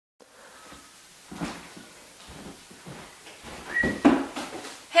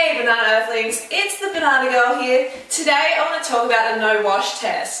Hey Banana Earthlings, it's the Banana Girl here. Today I want to talk about a no wash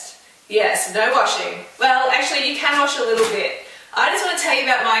test. Yes, no washing. Well, actually you can wash a little bit. I just want to tell you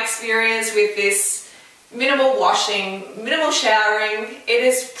about my experience with this minimal washing, minimal showering. It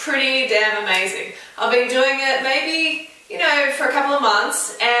is pretty damn amazing. I've been doing it maybe, for a couple of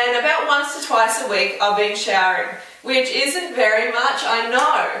months, and about once to twice a week I've been showering, which isn't very much, I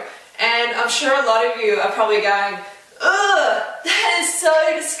know. And I'm sure a lot of you are probably going, ugh, that is so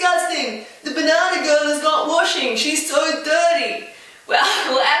disgusting. The Banana Girl is not washing. She's so dirty. Well,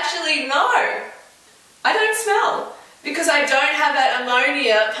 actually, no. I don't smell because I don't have that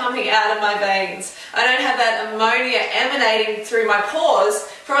ammonia pumping out of my veins. I don't have that ammonia emanating through my pores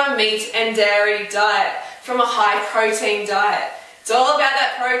from a meat and dairy diet, from a high protein diet. It's all about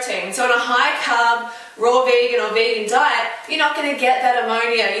that protein. So on a high carb, raw vegan or vegan diet, you're not going to get that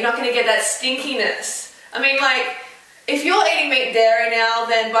ammonia. You're not going to get that stinkiness. I mean, if you're eating meat and dairy now,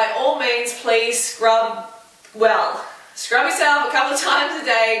 then by all means, please scrub yourself a couple of times a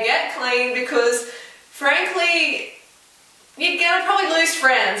day, get clean, because frankly, you're going to probably lose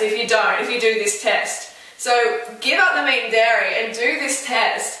friends if you do this test. So give up the meat and dairy and do this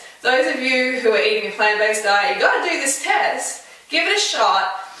test. Those of you who are eating a plant-based diet, you've got to do this test. Give it a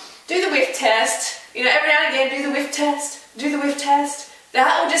shot. Do the whiff test. Every now and again, do the whiff test. Do the whiff test.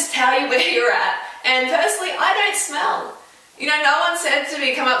 That will just tell you where you're at. And personally, I don't smell. No one said to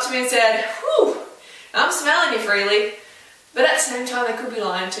me, come up to me and said, whew, I'm smelling you freely. But at the same time, they could be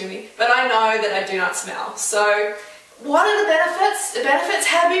lying to me. But I know that I do not smell. So what are the benefits? The benefits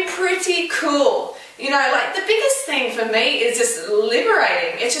have been pretty cool. The biggest thing for me is just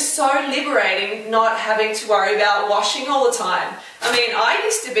liberating. It's just so liberating not having to worry about washing all the time. I mean, I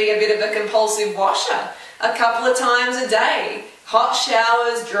used to be a bit of a compulsive washer a couple of times a day. Hot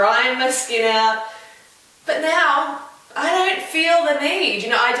showers, drying my skin out. But now, I don't feel the need.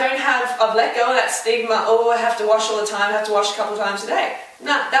 I've let go of that stigma, oh, I have to wash all the time, I have to wash a couple of times a day.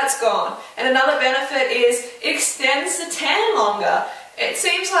 No, that's gone. And another benefit is it extends the tan longer. It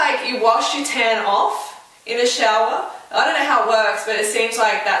seems like you wash your tan off in a shower. I don't know how it works, but it seems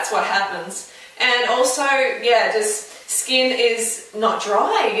like that's what happens. And also, just skin is not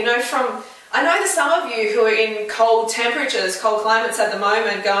dry. I know there's some of you who are in cold temperatures, cold climates at the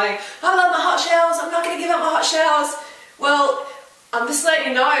moment going, I love my hot showers, I'm not going to give up my hot showers. Well, I'm just letting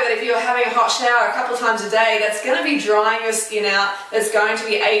you know that if you're having a hot shower a couple of times a day, that's going to be drying your skin out, that's going to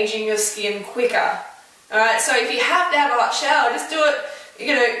be aging your skin quicker. Alright, so if you have to have a hot shower, just do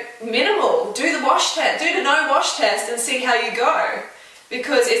it, minimal. Do the wash test, do the no wash test and see how you go,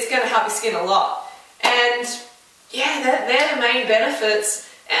 because it's going to help your skin a lot. And they're the main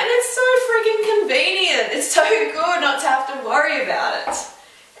benefits. And it's so freaking convenient. It's so good not to have to worry about it.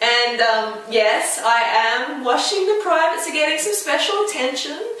 And yes, I am washing the privates are getting some special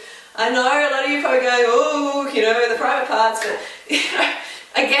attention. I know a lot of you probably going, oh, the private parts, but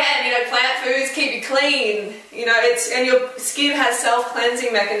again, plant foods keep you clean. And your skin has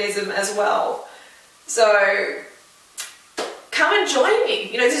self-cleansing mechanism as well. So come and join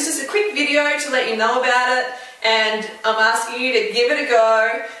me. This is just a quick video to let you know about it. And I'm asking you to give it a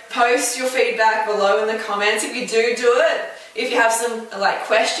go. Post your feedback below in the comments if you do it. If you have some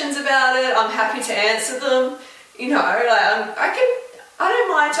questions about it, I'm happy to answer them. I don't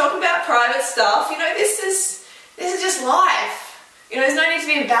mind talking about private stuff. This is just life. There's no need to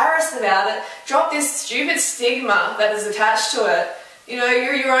be embarrassed about it. Drop this stupid stigma that is attached to it.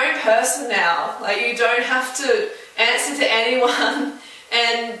 You're your own person now. You don't have to answer to anyone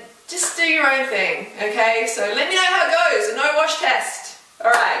and just do your own thing, okay? So let me know how it goes, a no wash test.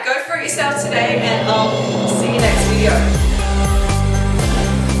 Alright, go for it yourself today, and I'll see you next video.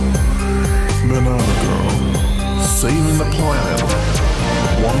 Banana Girl, saving the planet,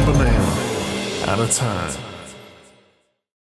 one banana at a time.